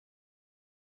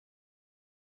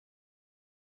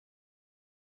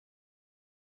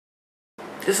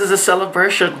This is a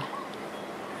celebration.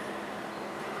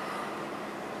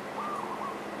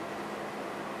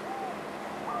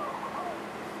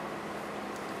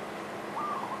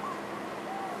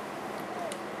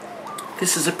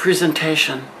 This is a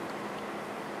presentation.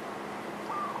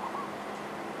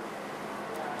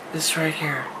 This right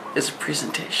here is a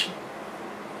presentation.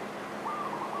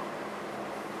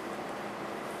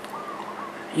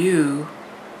 You,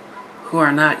 who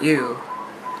are not you,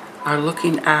 are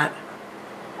looking at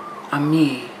a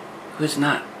me who is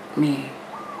not me.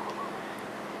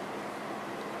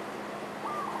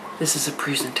 This is a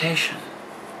presentation.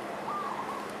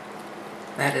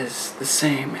 That is the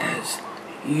same as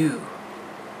you,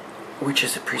 which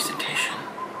is a presentation.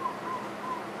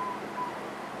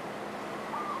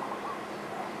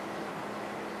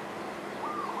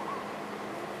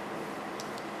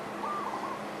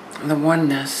 The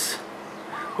oneness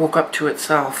woke up to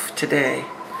itself today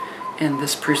in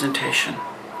this presentation,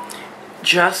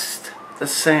 just the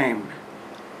same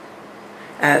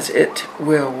as it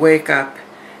will wake up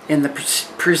in the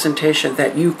presentation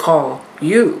that you call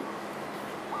you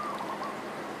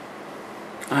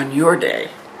on your day,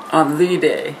 on the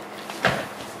day.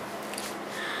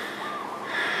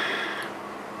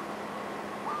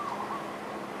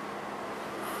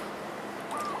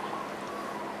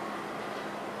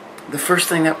 The first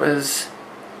thing that was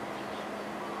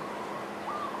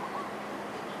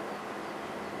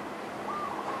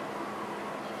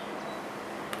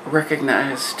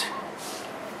recognized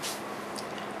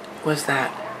was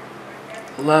that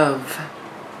love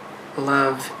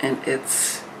in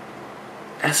its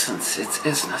essence, its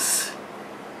isness,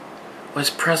 was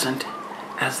present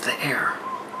as the air.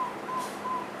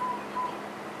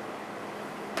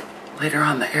 Later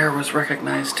on, the air was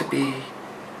recognized to be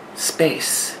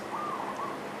space.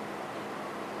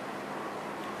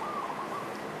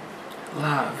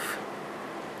 Love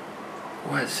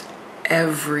was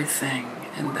everything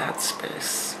in that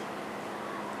space.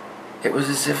 It was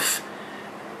as if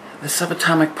the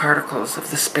subatomic particles of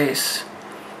the space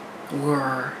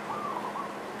were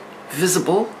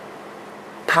visible,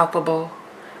 palpable,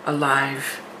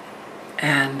 alive,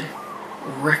 and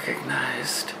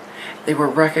recognized. They were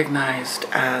recognized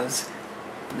as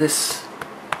this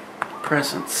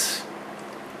presence.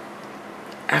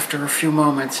 After a few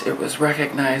moments, it was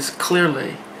recognized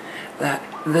clearly that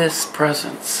this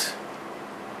presence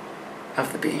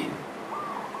of the being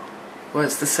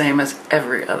was the same as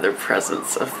every other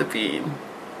presence of the being.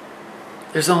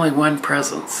 There's only one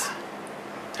presence.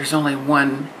 There's only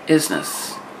one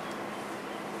isness.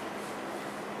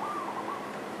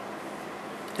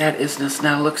 That isness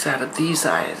now looks out of these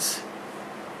eyes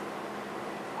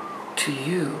to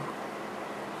you,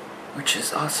 which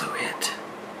is also it.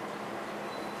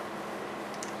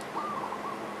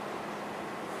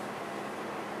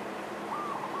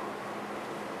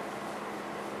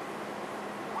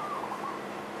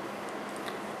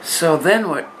 So then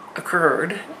what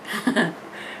occurred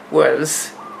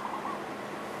was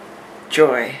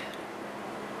joy.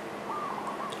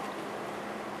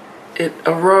 It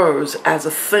arose as a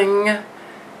thing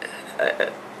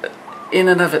in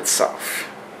and of itself.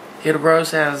 It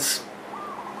arose as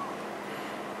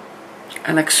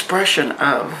an expression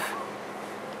of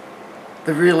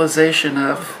the realization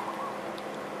of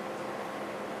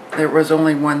there was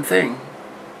only one thing.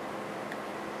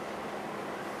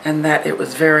 And that it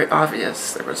was very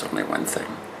obvious there was only one thing.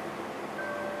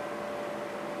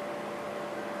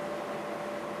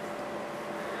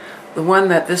 The one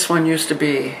that this one used to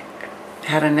be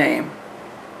had a name.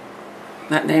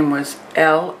 That name was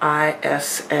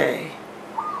L-I-S-A.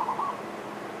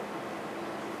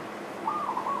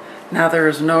 Now there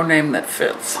is no name that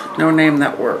fits, no name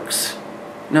that works,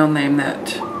 no name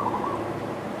that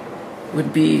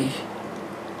would be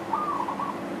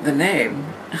the name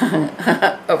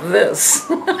of this.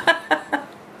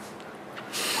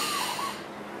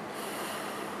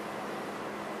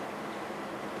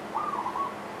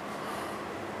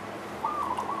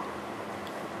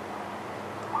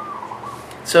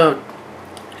 So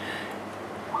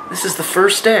this is the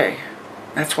first day.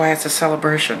 That's why it's a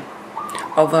celebration.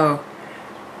 Although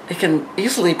it can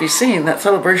easily be seen that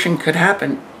celebration could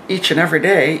happen each and every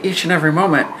day, each and every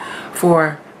moment,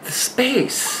 for the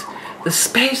space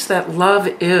that love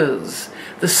is,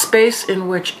 the space in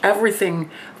which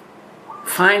everything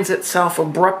finds itself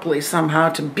abruptly somehow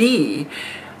to be,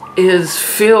 is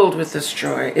filled with this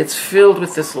joy. It's filled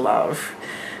with this love.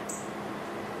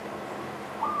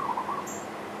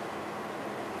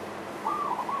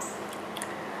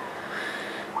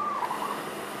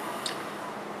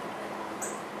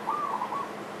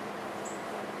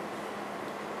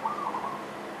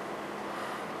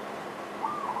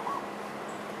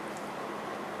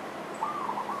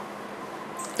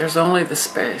 There's only the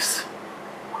space.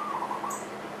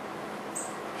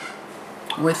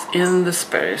 Within the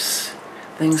space,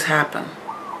 things happen.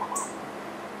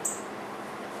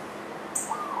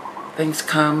 Things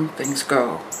come, things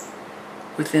go.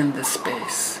 Within the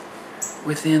space.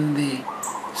 Within the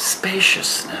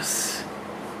spaciousness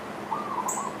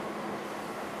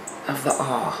of the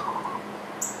all.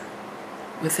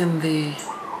 Within the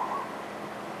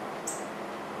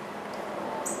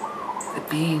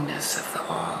beingness of the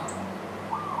all.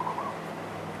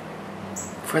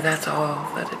 For that's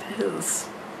all that it is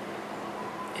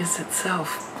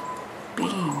itself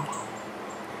being.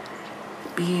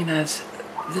 Being as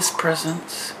this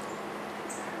presence,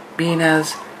 being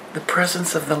as the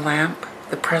presence of the lamp,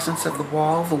 the presence of the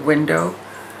wall, the window,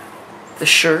 the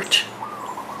shirt,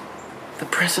 the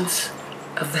presence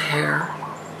of the hair.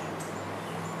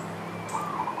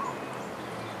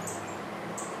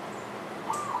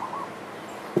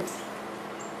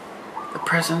 The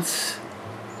presence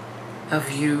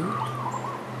of you.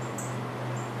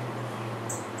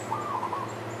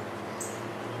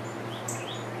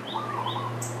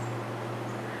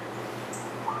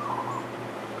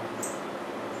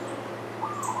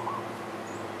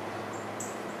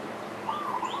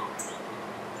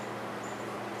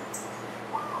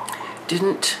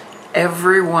 Didn't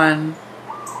everyone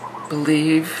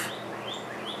believe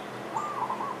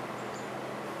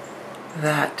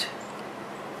that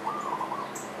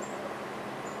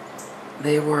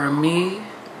they were a me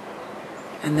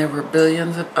and there were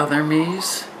billions of other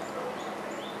me's?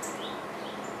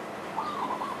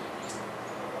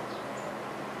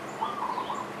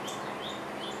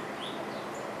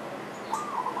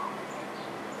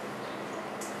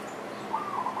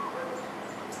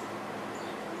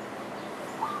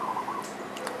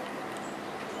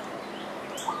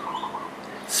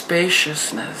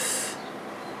 Spaciousness,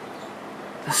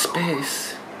 the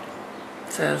space,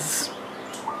 says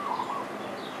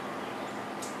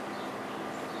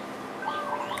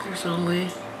there's only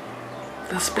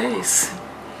the space,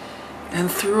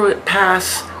 and through it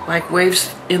pass, like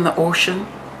waves in the ocean,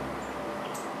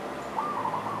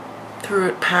 through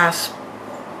it pass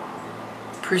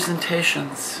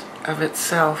presentations of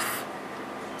itself,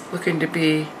 looking to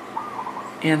be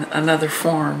in another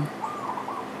form.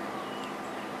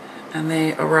 And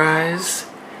they arise,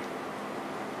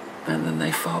 and then they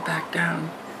fall back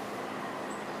down.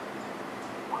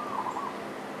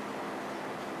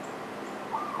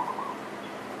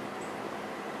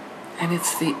 And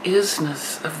it's the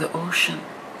isness of the ocean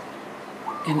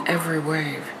in every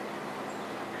wave.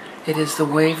 It is the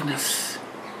waveness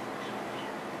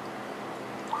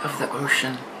of the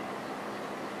ocean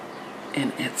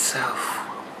in itself,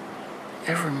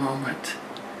 every moment.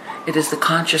 It is the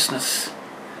consciousness,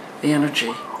 the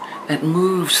energy that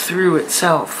moves through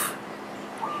itself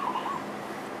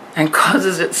and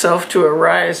causes itself to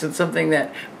arise in something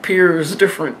that appears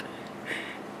different.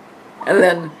 And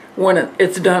then when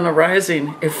it's done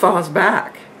arising, it falls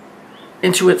back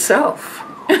into itself,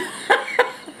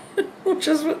 which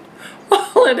is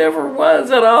all it ever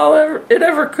was and all it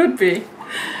ever could be.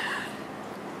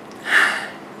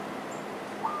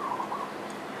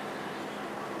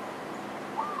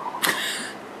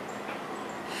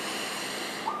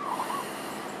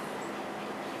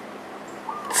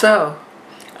 So,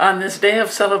 on this day of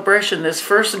celebration, this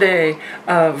first day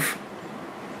of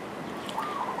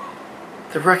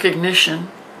the recognition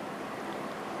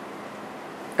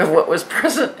of what was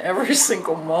present every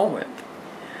single moment,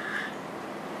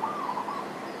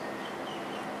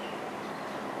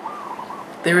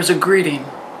 there is a greeting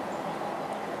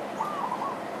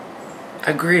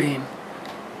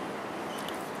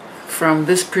from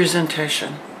this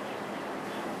presentation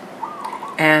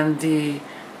and the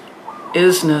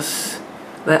isness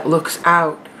that looks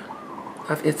out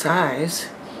of its eyes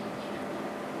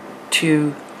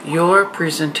to your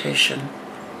presentation,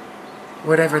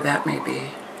 whatever that may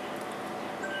be,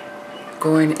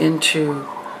 going into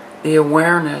the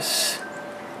awareness,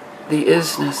 the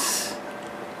isness,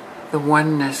 the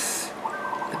oneness,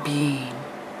 the being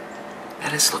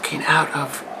that is looking out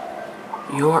of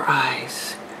your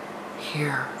eyes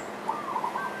here.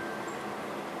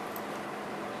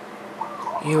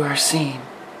 You are seen.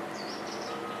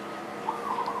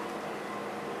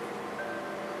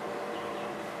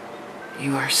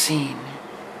 You are seen.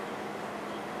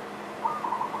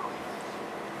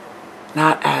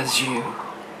 Not as you,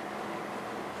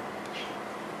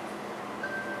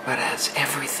 but as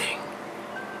everything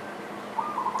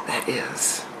that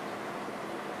is.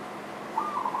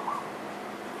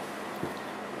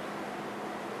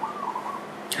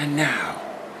 And now,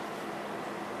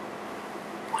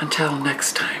 until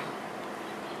next time,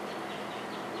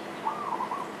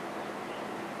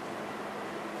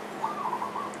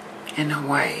 In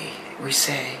Hawaii, we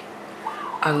say,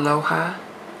 Aloha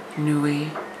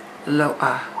Nui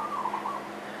Loa,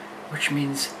 which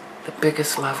means the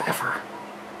biggest love ever.